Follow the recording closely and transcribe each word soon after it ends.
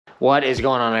What is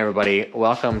going on, everybody?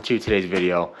 Welcome to today's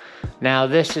video. Now,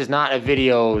 this is not a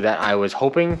video that I was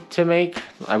hoping to make.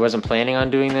 I wasn't planning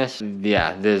on doing this.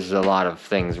 Yeah, there's a lot of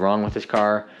things wrong with this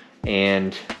car,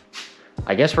 and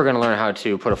I guess we're gonna learn how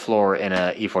to put a floor in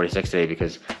a E46 today,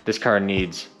 because this car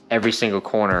needs every single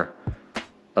corner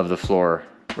of the floor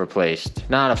replaced.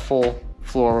 Not a full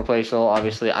floor replaceable,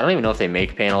 obviously. I don't even know if they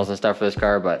make panels and stuff for this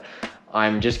car, but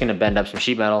I'm just gonna bend up some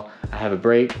sheet metal. I have a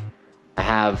brake, I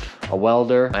have a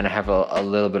welder, and I have a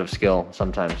little bit of skill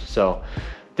sometimes. So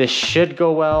this should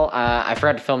go well. I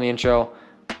forgot to film the intro.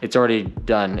 It's already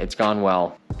done, it's gone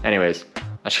well. Anyways, I'm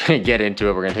just gonna get into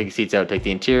it. We're gonna take the seats out, take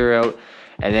the interior out,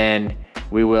 and then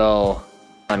we will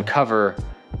uncover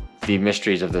the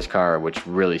mysteries of this car, which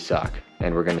really suck.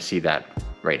 And we're gonna see that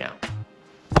right now.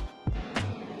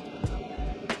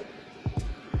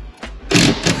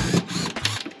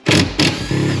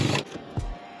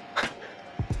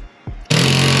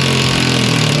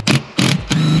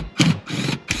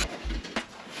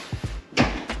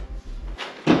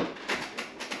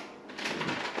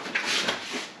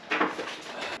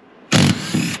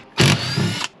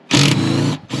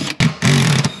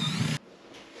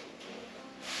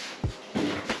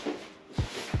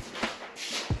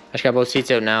 I just got both seats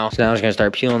out now. So now I'm just gonna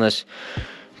start peeling this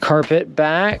carpet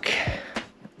back,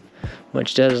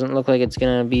 which doesn't look like it's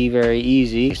gonna be very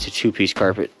easy. It's a two-piece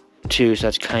carpet too, so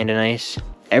that's kind of nice.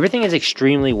 Everything is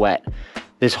extremely wet.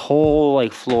 This whole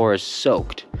floor is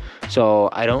soaked. So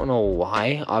I don't know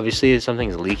why. Obviously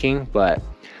something's leaking, but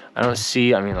I don't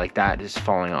see, that is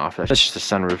falling off. That's just the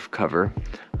sunroof cover.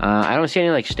 I don't see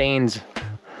any stains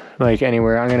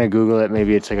anywhere. I'm gonna Google it.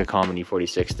 Maybe it's a common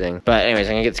E46 thing. But anyways,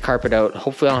 I'm gonna get this carpet out.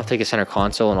 Hopefully I don't have to take the center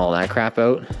console and all that crap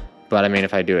out. But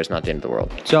if I do, it's not the end of the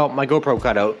world. So my GoPro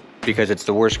cut out because it's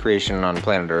the worst creation on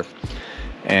planet Earth.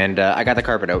 And I got the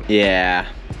carpet out. Yeah.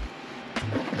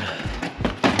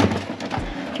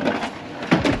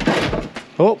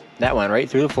 Oh, that went right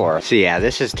through the floor. So yeah,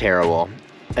 this is terrible.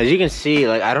 As you can see,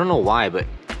 I don't know why, but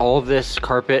all of this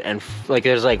carpet and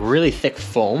there's really thick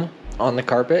foam on the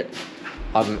carpet.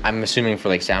 I'm assuming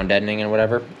for sound deadening and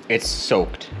whatever. It's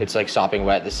soaked. It's sopping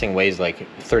wet. This thing weighs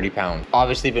 30 pounds.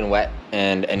 Obviously been wet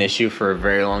and an issue for a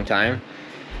very long time.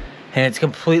 And it's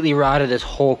completely rotted this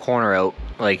whole corner out.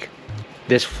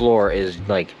 This floor is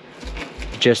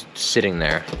just sitting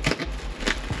there.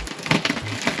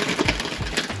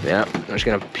 Yep, I'm just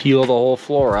gonna peel the whole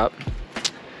floor up.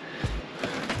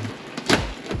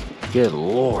 Good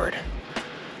Lord.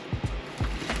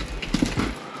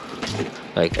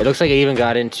 It looks like I even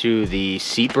got into the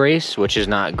seat brace, which is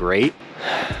not great.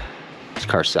 This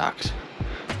car sucks,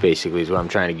 basically, is what I'm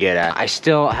trying to get at. I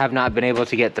still have not been able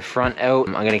to get the front out.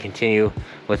 I'm gonna continue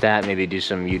with that, maybe do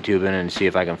some YouTubing and see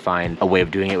if I can find a way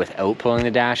of doing it without pulling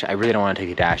the dash. I really don't want to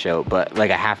take the dash out, but I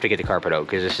have to get the carpet out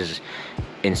because this is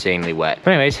insanely wet.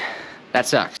 But anyways, that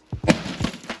sucks.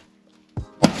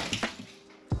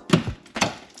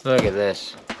 Look at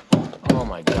this. Oh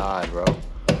my God, bro.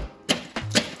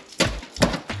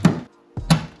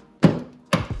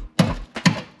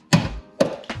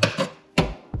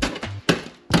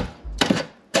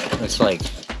 It's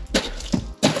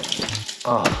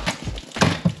oh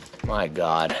my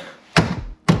God.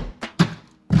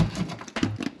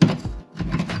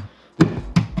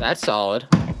 That's solid.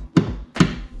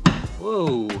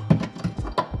 Whoa,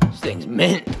 this thing's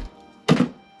mint.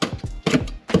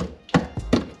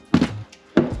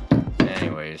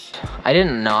 Anyways, I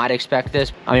did not expect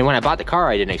this. When I bought the car,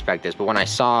 I didn't expect this, but when I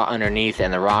saw underneath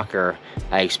and the rocker,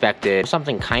 I expected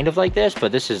something kind of like this,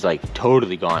 but this is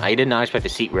totally gone. I did not expect the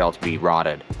seat rail to be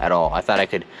rotted at all. I thought I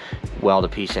could weld a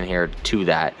piece in here to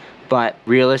that. But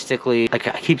realistically, I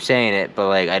keep saying it, but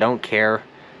I don't care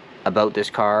about this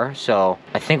car. So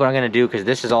I think what I'm gonna do, because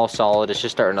this is all solid, it's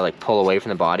just starting to pull away from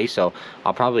the body. So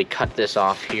I'll probably cut this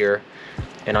off here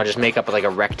and I'll just make up a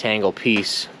rectangle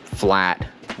piece, flat,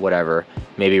 whatever.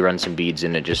 Maybe run some beads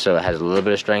in it just so it has a little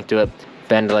bit of strength to it.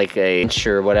 Bend a inch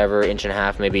or whatever, inch and a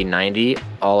half, maybe 90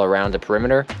 all around the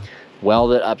perimeter.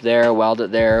 Weld it up there, weld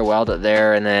it there, weld it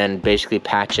there, and then basically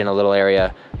patch in a little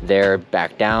area there,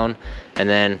 back down. And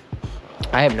then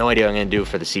I have no idea what I'm gonna do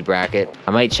for the seat bracket.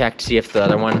 I might check to see if the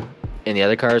other one in the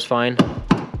other car is fine.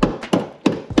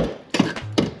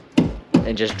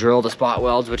 And just drill the spot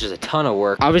welds, which is a ton of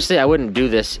work. Obviously, I wouldn't do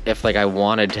this if I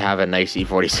wanted to have a nice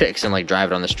E46 and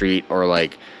drive it on the street or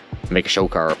make a show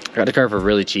car. I got the car for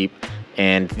really cheap,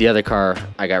 and the other car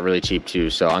I got really cheap too.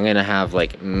 So I'm gonna have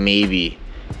maybe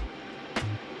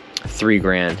 3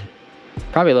 grand,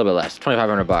 probably a little bit less,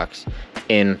 2,500 bucks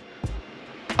in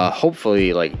a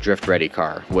hopefully drift ready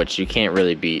car, which you can't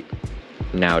really beat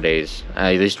nowadays,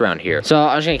 at least around here. So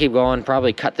I'm just gonna keep going,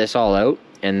 probably cut this all out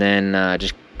and then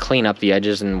just clean up the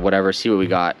edges and whatever, see what we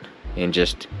got, and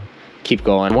just keep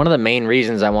going. One of the main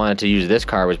reasons I wanted to use this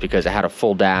car was because it had a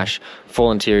full dash,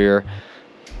 full interior,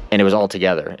 and it was all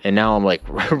together. And now I'm like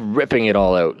ripping it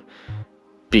all out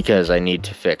because I need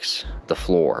to fix the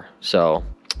floor. So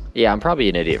yeah, I'm probably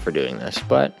an idiot for doing this,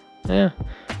 but yeah,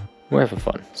 we're having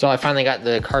fun. So I finally got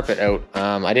the carpet out.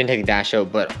 I didn't take the dash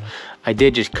out, but I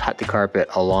did just cut the carpet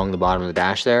along the bottom of the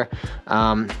dash there.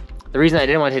 The reason I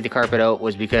didn't want to take the carpet out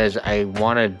was because I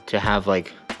wanted to have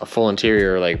like a full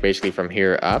interior, like basically from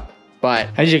here up. But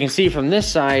as you can see from this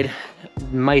side,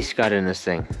 mice got in this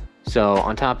thing. So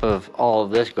on top of all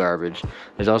of this garbage,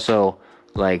 there's also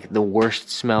like the worst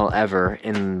smell ever.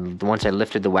 And once I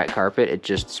lifted the wet carpet, it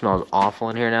just smells awful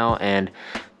in here now. And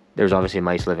there's obviously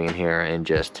mice living in here and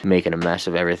just making a mess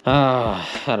of everything. I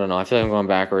don't know, I feel like I'm going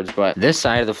backwards, but this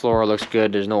side of the floor looks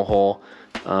good. There's no hole.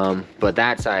 But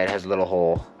that side has a little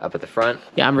hole up at the front.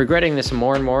 Yeah, I'm regretting this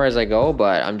more and more as I go,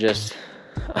 but I'm just,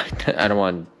 I don't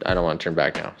want to turn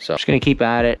back now. So I'm just gonna keep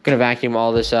at it. Gonna vacuum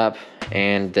all this up,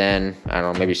 and then I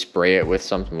don't know, maybe spray it with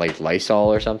something like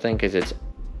Lysol or something, because it's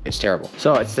terrible.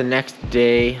 So it's the next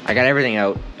day. I got everything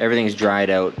out. Everything's dried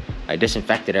out. I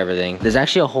disinfected everything. There's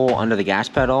actually a hole under the gas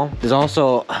pedal. There's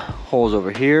also holes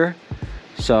over here.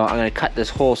 So I'm gonna cut this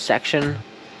whole section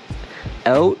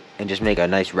out and just make a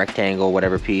nice rectangle,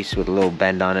 whatever piece with a little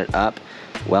bend on it up.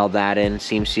 Weld that in,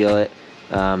 seam seal it.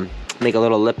 Make a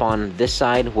little lip on this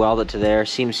side, weld it to there,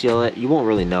 seam seal it. You won't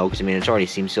really know because I mean it's already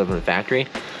seam sealed from the factory.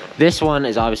 This one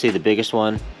is obviously the biggest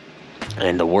one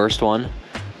and the worst one.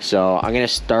 So I'm gonna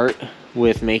start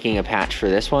with making a patch for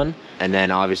this one, and then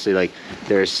obviously like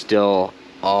there's still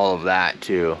all of that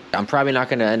too. I'm probably not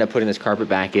gonna end up putting this carpet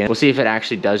back in. We'll see if it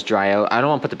actually does dry out. I don't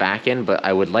want to put the back in, but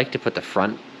I would like to put the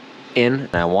front in.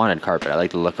 And I wanted carpet. I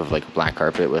like the look of like a black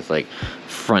carpet with like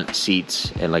front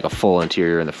seats and like a full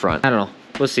interior in the front. I don't know.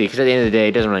 We'll see, because at the end of the day,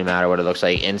 it doesn't really matter what it looks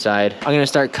like inside. I'm gonna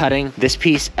start cutting this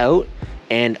piece out,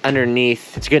 and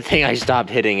underneath, it's a good thing I stopped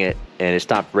hitting it and it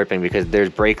stopped ripping, because there's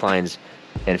brake lines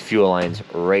and fuel lines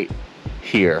right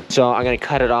here. So I'm gonna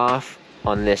cut it off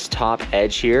on this top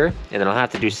edge here, and then I'll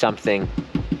have to do something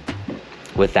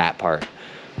with that part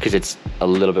because it's a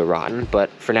little bit rotten. But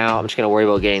for now, I'm just gonna worry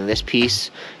about getting this piece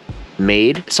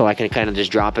made so I can kind of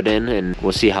just drop it in, and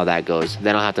we'll see how that goes.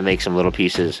 Then I'll have to make some little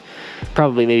pieces,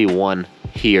 probably maybe one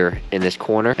here in this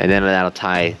corner, and then that'll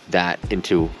tie that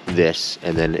into this,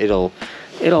 and then it'll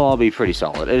all be pretty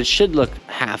solid. It should look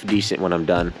half decent when I'm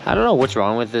done. I don't know what's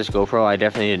wrong with this GoPro. I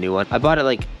definitely need a new one. I bought it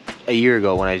like a year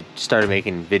ago when I started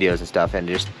making videos and stuff, and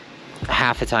just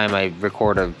half the time I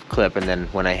record a clip, and then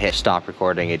when I hit stop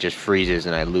recording, it just freezes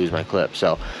and I lose my clip.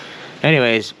 So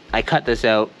anyways, I cut this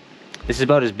out. This is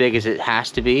about as big as it has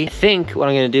to be. I think what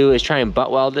I'm gonna do is try and butt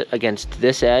weld it against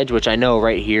this edge, which I know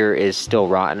right here is still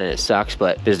rotten and it sucks,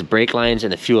 but there's the brake lines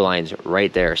and the fuel lines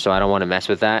right there, so I don't wanna mess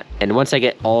with that. And once I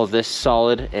get all of this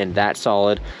solid and that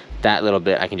solid, that little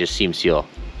bit I can just seam seal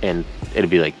and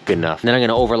it'll be like good enough. And then I'm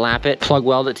gonna overlap it, plug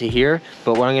weld it to here,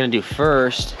 but what I'm gonna do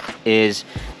first is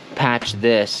patch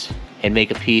this and make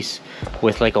a piece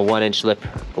with like a 1-inch lip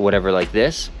or whatever like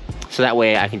this. So that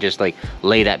way I can just like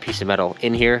lay that piece of metal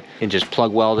in here and just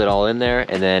plug weld it all in there.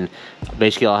 And then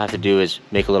basically all I have to do is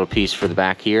make a little piece for the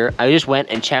back here. I just went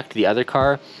and checked the other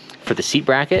car for the seat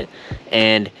bracket,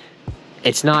 and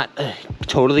it's not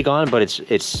totally gone, but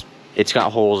it's got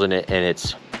holes in it, and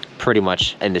it's pretty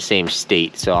much in the same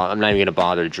state. So I'm not even gonna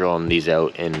bother drilling these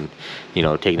out and, you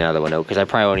know, taking another one out, because I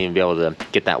probably won't even be able to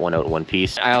get that one out in one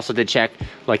piece. I also did check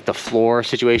like the floor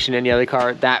situation in the other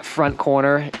car. That front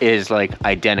corner is like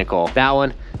identical. That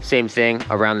one, same thing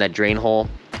around that drain hole.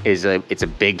 It's a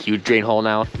big, huge drain hole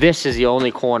now. This is the only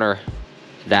corner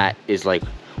that is like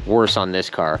worse on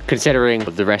this car, considering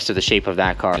the rest of the shape of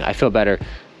that car. I feel better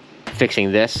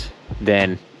fixing this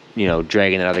than, you know,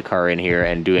 dragging another car in here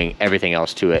and doing everything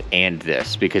else to it and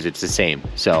this, because it's the same.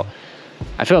 So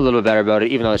I feel a little bit better about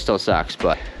it, even though it still sucks,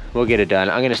 but we'll get it done.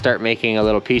 I'm gonna start making a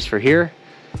little piece for here,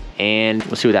 and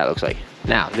we'll see what that looks like.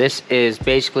 Now, this is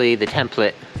basically the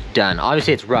template done.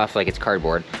 Obviously it's rough, like it's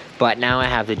cardboard, but now I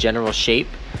have the general shape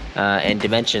and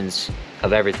dimensions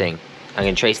of everything. I'm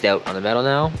gonna trace it out on the metal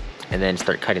now, and then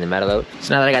start cutting the metal out.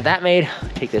 So now that I got that made,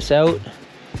 take this out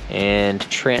and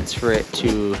transfer it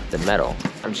to the metal.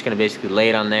 I'm just gonna basically lay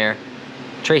it on there,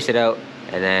 trace it out,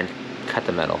 and then cut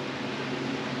the metal.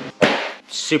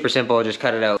 Super simple, just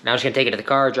cut it out. Now I'm just gonna take it to the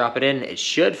car, drop it in. It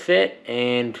should fit,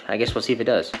 and I guess we'll see if it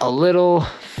does. A little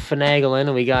finagling,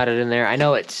 and we got it in there. I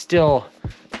know it still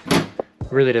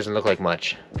really doesn't look like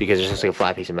much, because there's just like a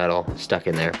flat piece of metal stuck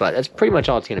in there, but that's pretty much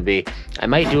all it's gonna be. I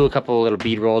might do a couple little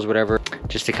bead rolls, whatever,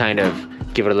 just to kind of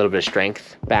give it a little bit of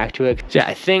strength back to it. So yeah,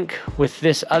 I think with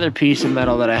this other piece of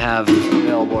metal that I have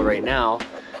available right now,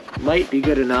 might be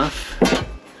good enough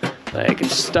that I can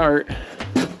start.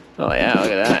 Oh yeah,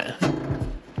 look at that.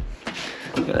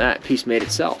 Look at that, piece made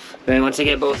itself. Then once I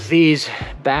get both of these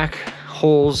back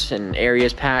holes and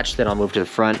areas patched, then I'll move to the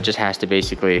front. It just has to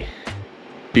basically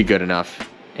be good enough.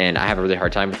 And I have a really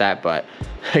hard time with that, but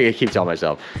I keep telling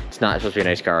myself, it's not supposed to be a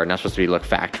nice car, not supposed to be look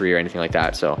factory or anything like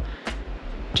that. So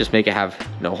just make it have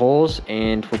no holes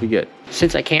and we'll be good.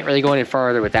 Since I can't really go any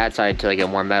farther with that side till I get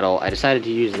more metal, I decided to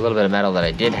use a little bit of metal that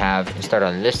I did have and start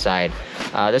on this side.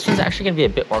 This one's actually gonna be a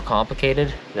bit more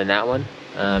complicated than that one,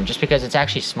 just because it's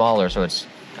actually smaller, so it's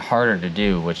harder to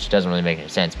do, which doesn't really make any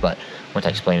sense, but once I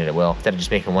explain it, it will. Instead of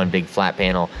just making one big flat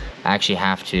panel, I actually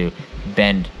have to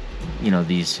bend, you know,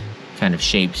 these kind of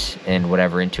shapes and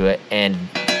whatever into it. And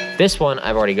this one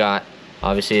I've already got.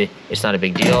 Obviously, it's not a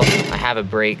big deal. I have a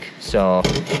brake, so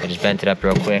I just bent it up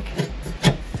real quick.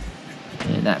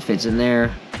 And that fits in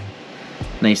there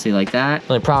nicely like that.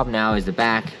 The only problem now is the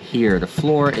back here. The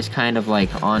floor is kind of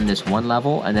like on this one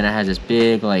level, and then it has this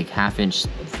big like 1/2 inch,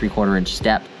 3/4 inch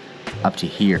step up to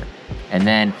here. And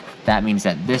then that means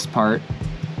that this part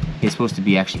is supposed to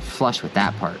be actually flush with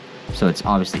that part. So it's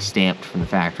obviously stamped from the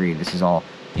factory. This is all,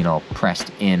 you know,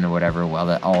 pressed in or whatever,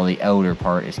 while all the outer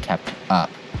part is kept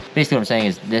up. Basically what I'm saying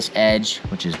is this edge,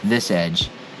 which is this edge,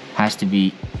 has to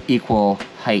be equal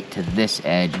height to this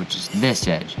edge, which is this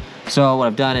edge. So what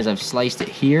I've done is I've sliced it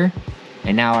here,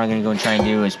 and now what I'm gonna go and try and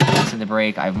do is press in the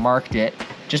brake. I've marked it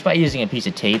just by using a piece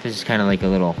of tape. This is kind of like a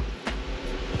little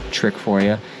trick for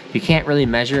you. If you can't really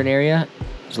measure an area,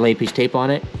 just lay a piece of tape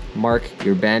on it, mark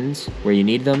your bends where you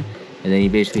need them, and then you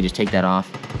basically just take that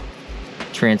off,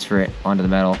 transfer it onto the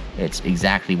metal. It's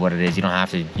exactly what it is. You don't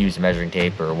have to use measuring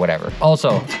tape or whatever.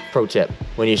 Also, pro tip,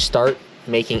 when you start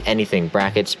making anything,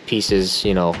 brackets, pieces,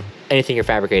 you know, anything you're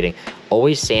fabricating,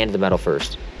 always sand the metal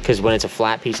first. Because when it's a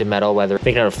flat piece of metal, whether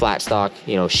making out of flat stock,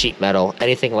 you know, sheet metal,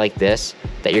 anything like this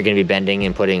that you're gonna be bending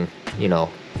and putting, you know,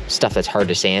 stuff that's hard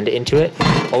to sand into it,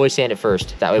 always sand it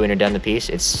first. That way when you're done the piece,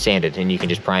 it's sanded and you can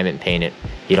just prime it and paint it.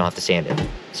 You don't have to sand it.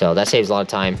 So that saves a lot of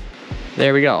time.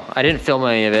 There we go. I didn't film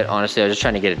any of it, honestly. I was just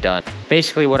trying to get it done.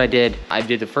 Basically what I did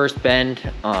the first bend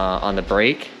on the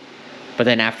brake, but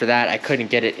then after that, I couldn't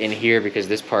get it in here because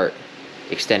this part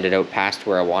extended out past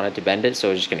where I wanted to bend it, so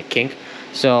it was just gonna kink.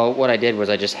 So what I did was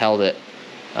I just held it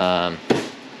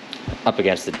up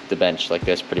against the bench like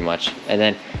this pretty much. And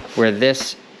then where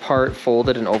this part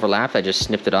folded and overlapped, I just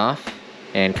snipped it off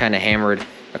and kind of hammered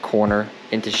a corner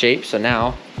into shape. So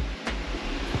now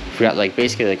we got like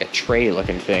basically like a tray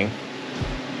looking thing.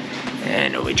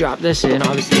 And we drop this in.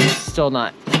 Obviously it's still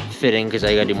not fitting because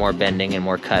I gotta do more bending and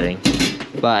more cutting,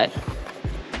 but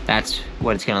that's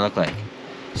what it's gonna look like.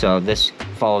 So this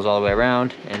follows all the way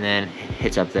around and then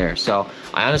hits up there. So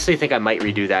I honestly think I might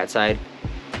redo that side.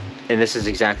 And this is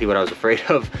exactly what I was afraid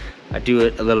of. I do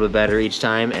it a little bit better each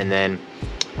time, and then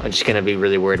I'm just gonna be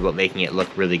really worried about making it look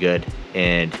really good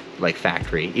and like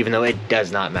factory, even though it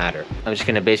does not matter. I'm just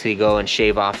gonna basically go and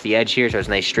shave off the edge here so it's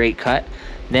a nice straight cut.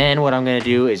 Then what I'm gonna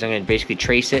do is I'm gonna basically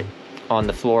trace it on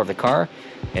the floor of the car,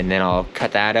 and then I'll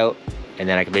cut that out, and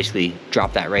then I can basically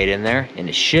drop that right in there, and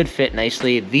it should fit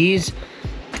nicely. These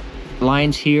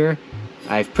lines here,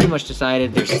 I've pretty much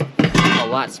decided there's a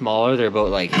lot smaller. They're about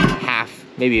like half,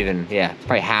 maybe even, yeah,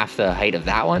 probably half the height of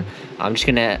that one. I'm just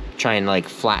gonna try and like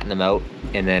flatten them out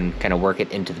and then kind of work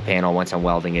it into the panel once I'm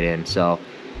welding it in. So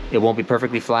it won't be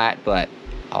perfectly flat, but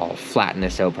I'll flatten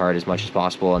this out part as much as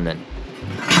possible, and then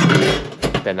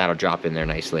that'll drop in there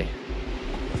nicely.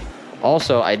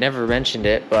 Also, I never mentioned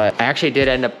it, but I actually did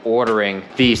end up ordering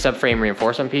the subframe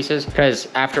reinforcement pieces, because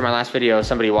after my last video,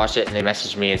 somebody watched it and they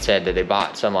messaged me and said that they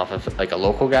bought some off of like a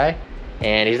local guy.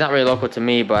 And he's not really local to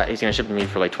me, but he's gonna ship to me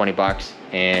for like 20 bucks,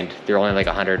 and they're only like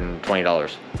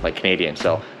 $120, like Canadian.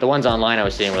 So the ones online I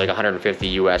was seeing were like 150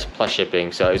 US plus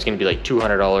shipping. So it was gonna be like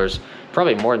 $200,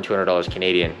 probably more than $200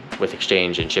 Canadian with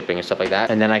exchange and shipping and stuff like that.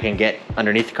 And then I can get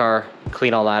underneath the car,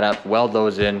 clean all that up, weld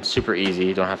those in, super easy.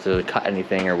 You don't have to cut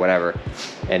anything or whatever.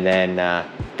 And then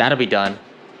that'll be done.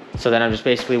 So then I'm just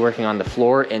basically working on the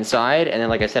floor inside. And then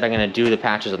like I said, I'm gonna do the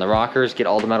patches on the rockers, get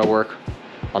all the metal work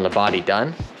on the body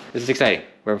done. This is exciting.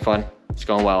 We're having fun. It's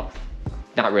going well.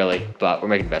 Not really, but we're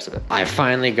making the best of it. I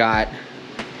finally got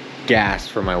gas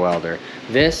for my welder.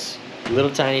 This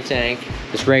little tiny tank,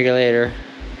 this regulator,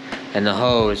 and the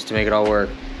hose to make it all work,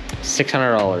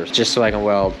 $600 just so I can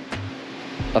weld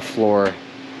a floor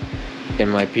in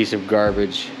my piece of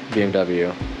garbage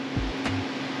BMW.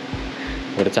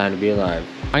 What a time to be alive.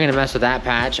 I'm gonna mess with that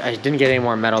patch. I didn't get any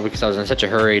more metal because I was in such a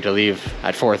hurry to leave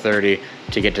at 4:30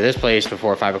 to get to this place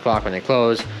before 5 o'clock when they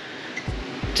close.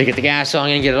 To get the gas on,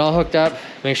 I'm gonna get it all hooked up,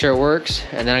 make sure it works,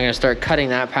 and then I'm gonna start cutting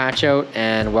that patch out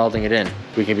and welding it in.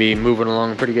 We can be moving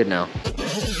along pretty good now.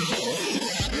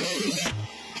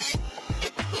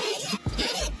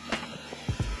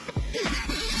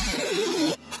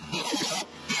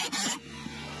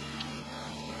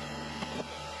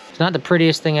 It's not the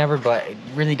prettiest thing ever, but it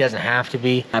really doesn't have to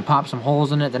be. I popped some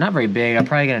holes in it. They're not very big. I'm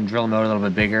probably gonna drill them out a little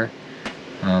bit bigger.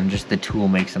 Just the tool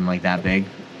makes them like that big.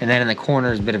 And then in the corner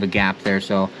there's a bit of a gap there,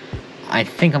 so I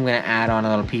think I'm gonna add on a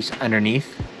little piece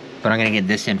underneath, but I'm gonna get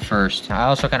this in first. I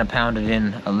also kind of pounded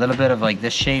in a little bit of like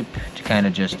this shape to kind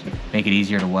of just make it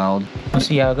easier to weld. We'll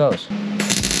see how it goes.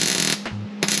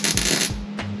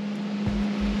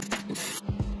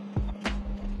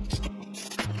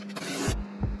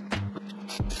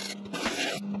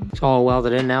 It's all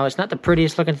welded in now. It's not the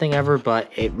prettiest looking thing ever, but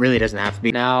it really doesn't have to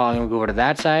be. Now I'm gonna go over to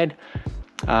that side.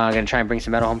 I'm gonna try and bring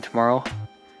some metal home tomorrow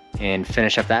and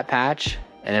finish up that patch,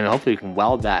 and then hopefully we can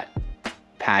weld that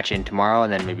patch in tomorrow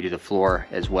and then maybe do the floor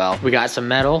as well. We got some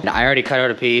metal. I already cut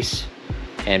out a piece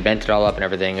and bent it all up and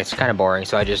everything. It's kind of boring,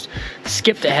 so I just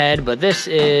skipped ahead, but this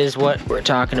is what we're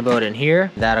talking about in here.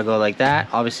 That'll go like that.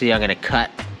 Obviously I'm gonna cut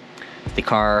the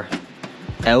car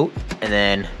out and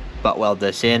then butt weld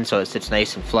this in so it sits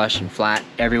nice and flush and flat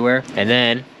everywhere. And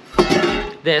then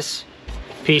this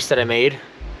piece that I made,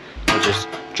 I'll just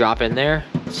drop in there,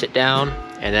 sit down,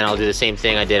 and then I'll do the same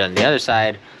thing I did on the other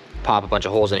side. Pop a bunch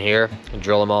of holes in here, and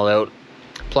drill them all out,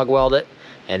 plug weld it,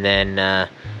 and then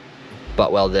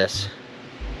butt weld this,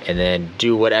 and then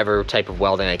do whatever type of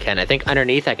welding I can. I think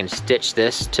underneath I can stitch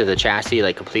this to the chassis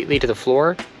like completely to the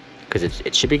floor, because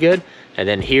it should be good. And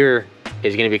then here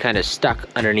is gonna be kind of stuck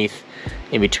underneath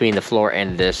in between the floor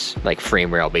and this like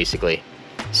frame rail basically.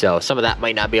 So some of that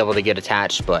might not be able to get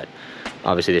attached, but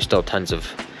obviously there's still tons of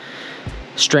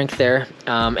strength there.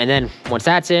 And then once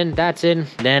that's in,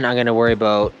 then I'm gonna worry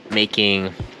about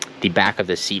making the back of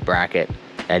the seat bracket,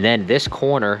 and then this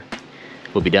corner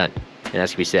will be done, and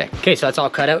that's gonna be sick. Okay, so that's all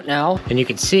cut out now, and you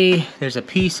can see there's a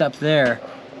piece up there.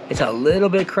 It's a little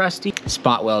bit crusty.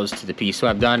 Spot welds to the piece. So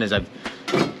what I've done is I've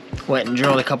went and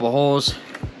drilled a couple holes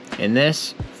in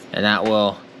this, and that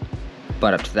will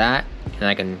butt up to that, and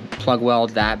I can plug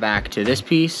weld that back to this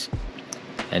piece,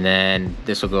 and then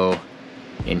this will go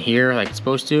in here like it's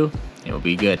supposed to. It will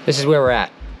be good. This is where we're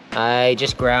at. I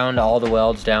just ground all the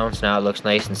welds down, so now it looks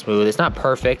nice and smooth. It's not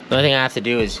perfect. The only thing I have to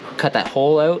do is cut that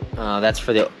hole out. That's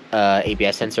for the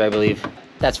ABS sensor, I believe.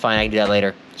 That's fine, I can do that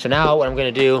later. So now what I'm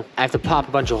gonna do, I have to pop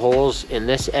a bunch of holes in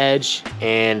this edge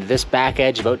and this back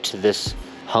edge about to this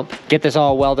hump. Get this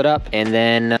all welded up, and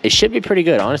then it should be pretty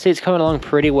good. Honestly, it's coming along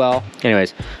pretty well.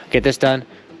 Anyways, get this done,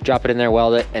 drop it in there,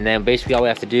 weld it, and then basically all we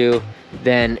have to do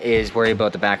then is worry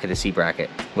about the back of the seat bracket,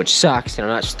 which sucks, and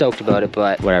I'm not stoked about it,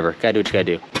 but whatever. Gotta do what you gotta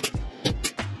do.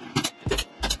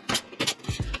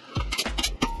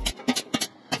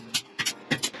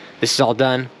 This is all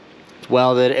done. It's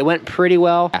welded. It went pretty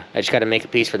well. I just gotta make a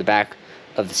piece for the back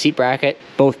of the seat bracket.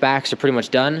 Both backs are pretty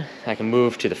much done. I can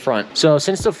move to the front. So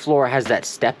since the floor has that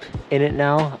step in it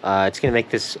now, it's gonna make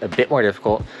this a bit more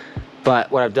difficult.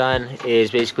 But what I've done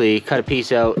is basically cut a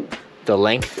piece out the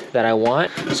length that I want.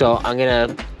 So I'm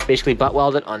gonna basically butt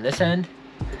weld it on this end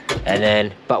and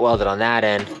then butt weld it on that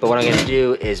end. But what I'm gonna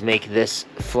do is make this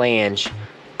flange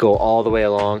go all the way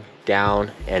along,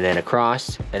 down, and then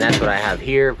across. And that's what I have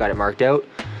here. I've got it marked out.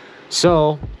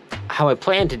 So how I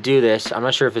plan to do this, I'm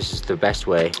not sure if this is the best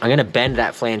way. I'm gonna bend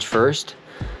that flange first,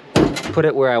 put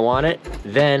it where I want it,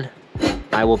 then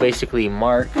I will basically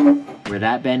mark where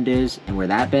that bend is and where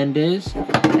that bend is.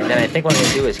 And then I think what I'm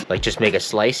gonna do is like just make a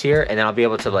slice here, and then I'll be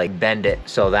able to like bend it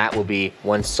so that will be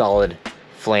one solid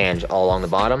flange all along the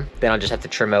bottom. Then I'll just have to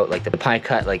trim out like the pie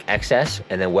cut like excess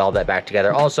and then weld that back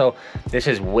together. Also, this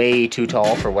is way too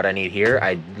tall for what I need here.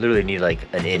 I literally need like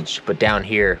an inch, but down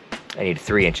here I need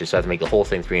 3 inches, so I have to make the whole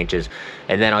thing 3 inches,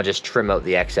 and then I'll just trim out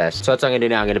the excess. So that's what I'm gonna do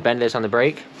now. I'm gonna bend this on the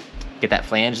brake, get that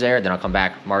flange there, then I'll come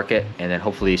back, mark it, and then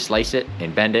hopefully slice it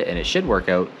and bend it, and it should work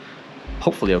out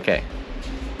hopefully okay.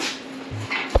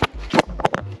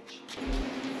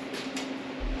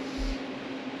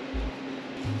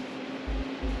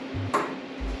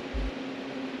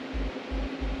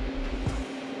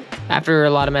 After a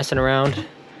lot of messing around,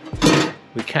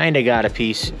 we kind of got a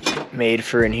piece made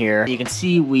for in here. You can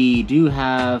see we do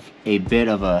have a bit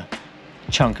of a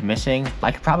chunk missing.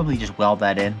 I could probably just weld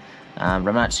that in, but I'm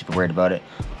not super worried about it.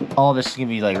 All this is gonna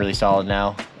be like really solid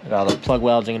now. I got all the plug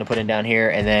welds I'm gonna put in down here,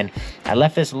 and then I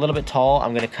left this a little bit tall.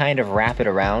 I'm gonna kind of wrap it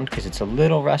around because it's a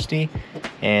little rusty,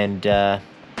 and yeah,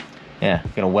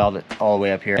 I'm gonna weld it all the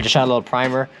way up here. I just shot a little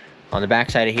primer on the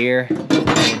back side of here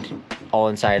and all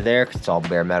inside there because it's all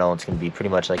bare metal. It's gonna be pretty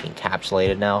much like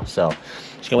encapsulated now. So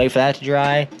just gonna wait for that to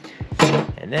dry,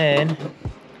 and then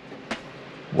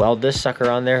weld this sucker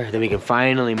on there. Then we can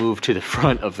finally move to the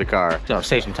front of the car. So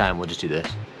save some time, we'll just do this.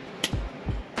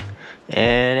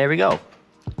 And there we go.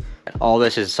 All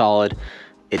this is solid.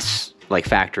 It's like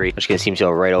factory. I'm just gonna seam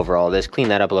seal right over all this. Clean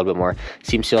that up a little bit more.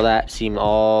 Seam seal that, seam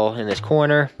all in this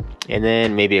corner, and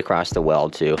then maybe across the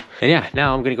weld too. And yeah,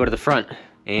 now I'm gonna go to the front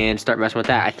and start messing with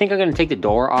that. I think I'm gonna take the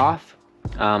door off.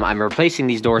 I'm replacing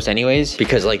these doors anyways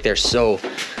because like they're so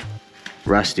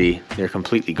rusty. They're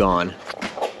completely gone.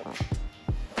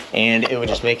 And it would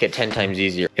just make it 10 times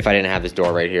easier if I didn't have this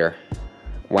door right here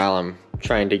while I'm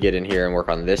trying to get in here and work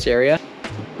on this area.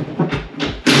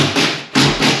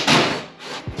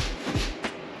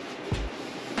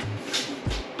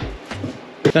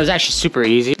 That was actually super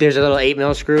easy. There's a little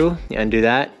 8mm screw, you undo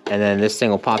that, and then this thing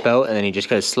will pop out, and then you just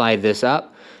gotta slide this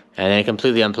up, and then it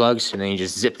completely unplugs, and then you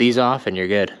just zip these off, and you're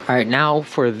good. All right, now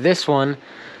for this one,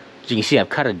 as you can see, I've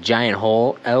cut a giant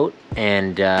hole out,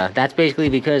 and that's basically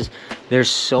because there's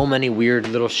so many weird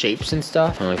little shapes and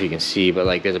stuff. I don't know if you can see, but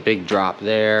like there's a big drop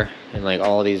there, and like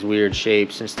all these weird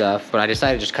shapes and stuff. But I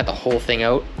decided to just cut the whole thing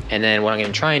out, and then what I'm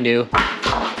gonna try and do,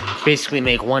 basically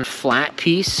make one flat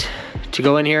piece to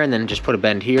go in here, and then just put a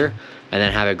bend here, and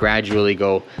then have it gradually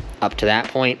go up to that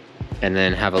point, and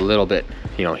then have a little bit,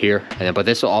 you know, here, and then, but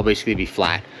this will all basically be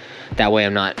flat. That way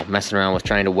I'm not messing around with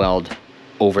trying to weld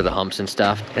over the humps and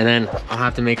stuff. And then I'll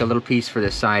have to make a little piece for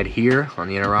this side here on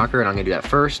the inner rocker, and I'm gonna do that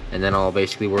first, and then I'll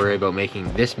basically worry about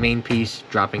making this main piece,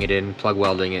 dropping it in, plug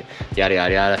welding it, yada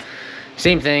yada yada.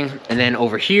 Same thing. And then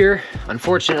over here,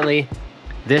 unfortunately,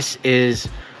 this is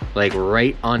like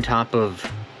right on top of,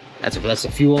 that's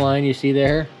the fuel line you see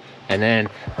there, and then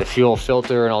the fuel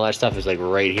filter and all that stuff is like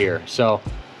right here. So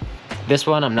this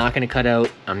one I'm not gonna cut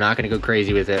out. I'm not gonna go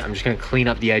crazy with it. I'm just gonna clean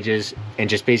up the edges and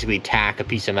just basically tack a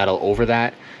piece of metal over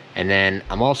that. And then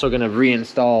I'm also gonna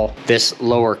reinstall this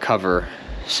lower cover,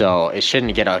 so it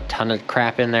shouldn't get a ton of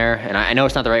crap in there. And I know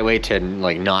it's not the right way to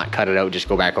like not cut it out, just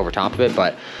go back over top of it,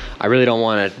 but I really don't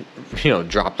want to, you know,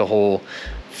 drop the whole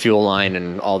fuel line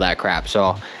and all that crap.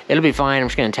 So it'll be fine. I'm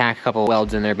just gonna tack a couple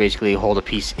welds in there, basically hold a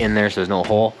piece in there so there's no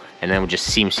hole, and then we'll just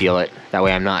seam seal it. That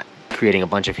way I'm not creating a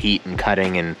bunch of heat and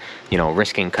cutting and, you know,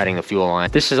 risking cutting the fuel line.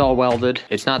 This is all welded.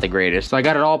 It's not the greatest. So I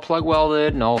got it all plug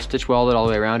welded and all stitch welded all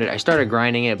the way around it. I started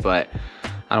grinding it, but I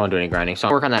don't want to do any grinding. So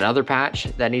I'll work on that other patch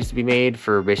that needs to be made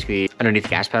for basically underneath the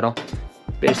gas pedal.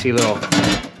 Basically a little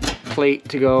plate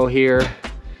to go here.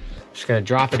 Just gonna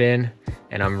drop it in,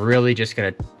 and I'm really just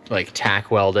gonna like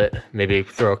tack weld it, maybe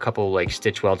throw a couple like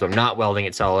stitch welds. I'm not welding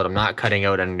it solid. I'm not cutting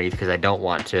out underneath because I don't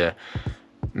want to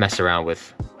mess around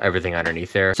with everything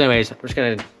underneath there. So anyways, I'm just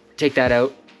gonna take that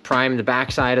out, prime the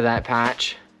back side of that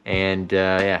patch, and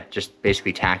yeah, just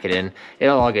basically tack it in.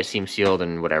 It'll all get seam sealed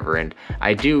and whatever. And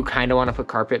I do kind of want to put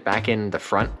carpet back in the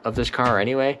front of this car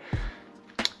anyway,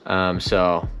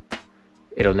 so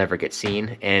it'll never get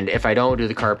seen. And if I don't do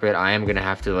the carpet, I am gonna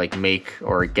have to like make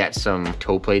or get some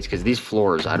toe plates, because these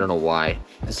floors, I don't know why,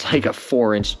 it's like a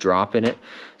 4-inch drop in it,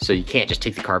 so you can't just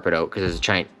take the carpet out because there's a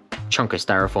giant chunk of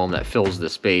styrofoam that fills the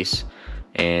space.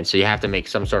 And so you have to make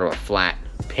some sort of a flat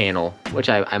panel, which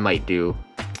I might do.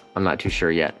 I'm not too sure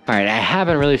yet. All right, I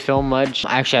haven't really filmed much.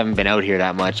 I actually haven't been out here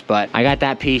that much, but I got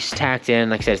that piece tacked in.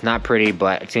 Like I said, it's not pretty,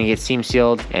 but it's gonna get seam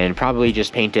sealed, and probably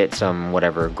just paint it some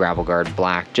whatever gravel guard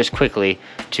black just quickly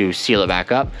to seal it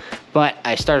back up. But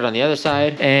I started on the other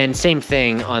side, and same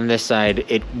thing on this side.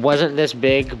 It wasn't this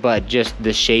big, but just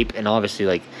the shape, and obviously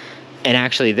like, and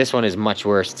actually this one is much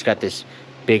worse. It's got this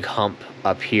big hump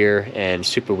up here and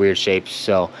super weird shapes.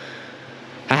 So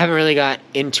I haven't really got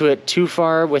into it too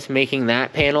far with making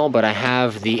that panel, but I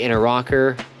have the inner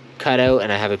rocker cut out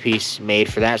and I have a piece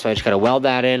made for that. So I just gotta weld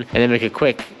that in and then make a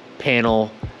quick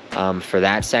panel for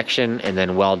that section and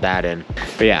then weld that in.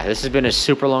 But yeah, this has been a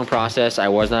super long process. I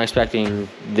was not expecting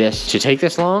this to take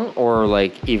this long or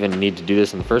like even need to do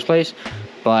this in the first place,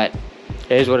 but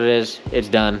it is what it is. It's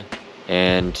done,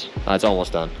 and it's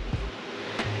almost done.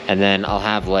 And then I'll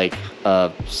have like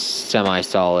a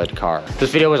semi-solid car.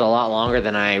 This video was a lot longer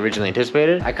than I originally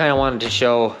anticipated. I kind of wanted to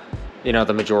show, you know,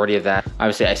 the majority of that.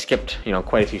 Obviously I skipped, you know,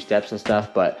 quite a few steps and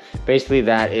stuff, but basically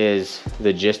that is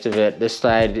the gist of it. This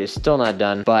side is still not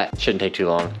done, but shouldn't take too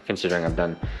long considering I've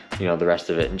done, you know, the rest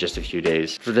of it in just a few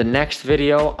days. For the next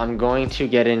video, I'm going to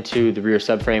get into the rear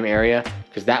subframe area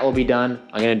because that will be done.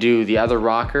 I'm gonna do the other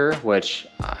rocker, which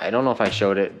I don't know if I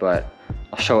showed it, but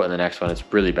I'll show it in the next one. It's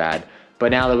really bad. But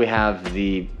now that we have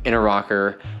the inner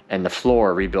rocker and the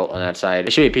floor rebuilt on that side,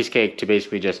 it should be a piece of cake to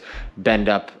basically just bend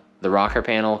up the rocker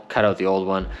panel, cut out the old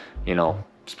one, you know,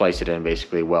 splice it in,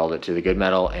 basically weld it to the good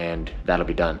metal, and that'll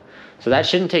be done. So that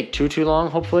shouldn't take too long,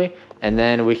 hopefully. And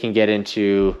then we can get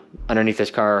into underneath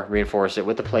this car, reinforce it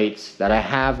with the plates that I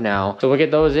have now. So we'll get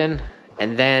those in,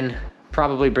 and then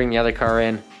probably bring the other car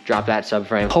in, drop that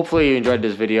subframe. Hopefully you enjoyed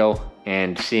this video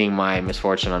and seeing my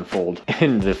misfortune unfold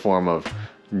in the form of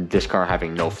this car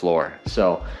having no floor.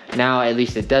 So now at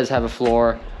least it does have a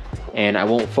floor, and I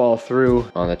won't fall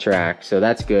through on the track, so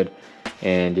that's good.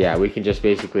 And yeah, we can just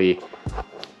basically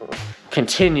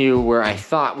continue where I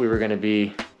thought we were gonna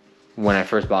be when I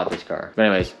first bought this car. But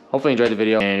anyways, hopefully you enjoyed the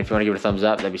video, and if you want to give it a thumbs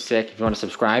up, that'd be sick. If you want to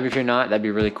subscribe, if you're not, that'd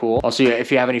be really cool. Also,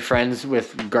 if you have any friends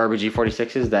with garbage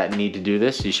E46s that need to do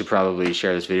this, you should probably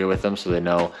share this video with them so they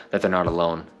know that they're not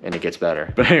alone and it gets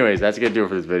better. But anyways, that's gonna do it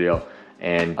for this video,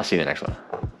 and I'll see you in the next one.